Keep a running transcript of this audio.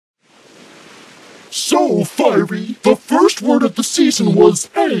So, Fiery, the first word of the season was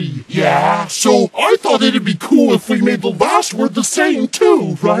hey. Yeah? So, I thought it'd be cool if we made the last word the same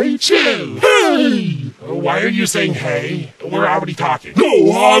too, right? Chill. Hey! Why are you saying hey? We're already talking.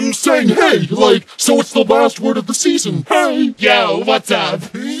 No, I'm saying hey, like, so it's the last word of the season. Hey! Yo, what's up?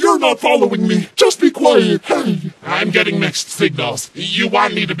 You're not following me. Just be quiet. Hey! I'm getting mixed signals. You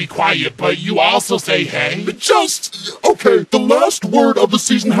want me to be quiet, but you also say hey? Okay, the last word of the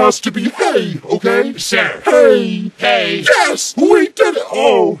season has to be hey, okay? Sure. Hey! Hey. Yes! We did it!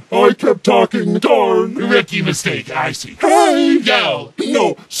 Oh, I kept talking, darn. Rookie mistake, I see. Hey! Yo.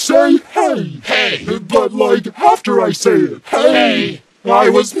 No, say hey! Hey. But like, after I say it. Hey. I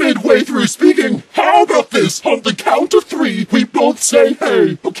was midway through speaking. How about this? On the count of 3, we both say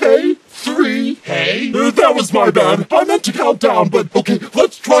hey, okay? 3. Hey. That was my bad. I meant to count down, but okay,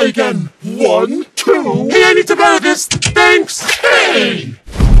 let's try again. 1, 2. Hey, I need to borrow this. Thanks. Hey.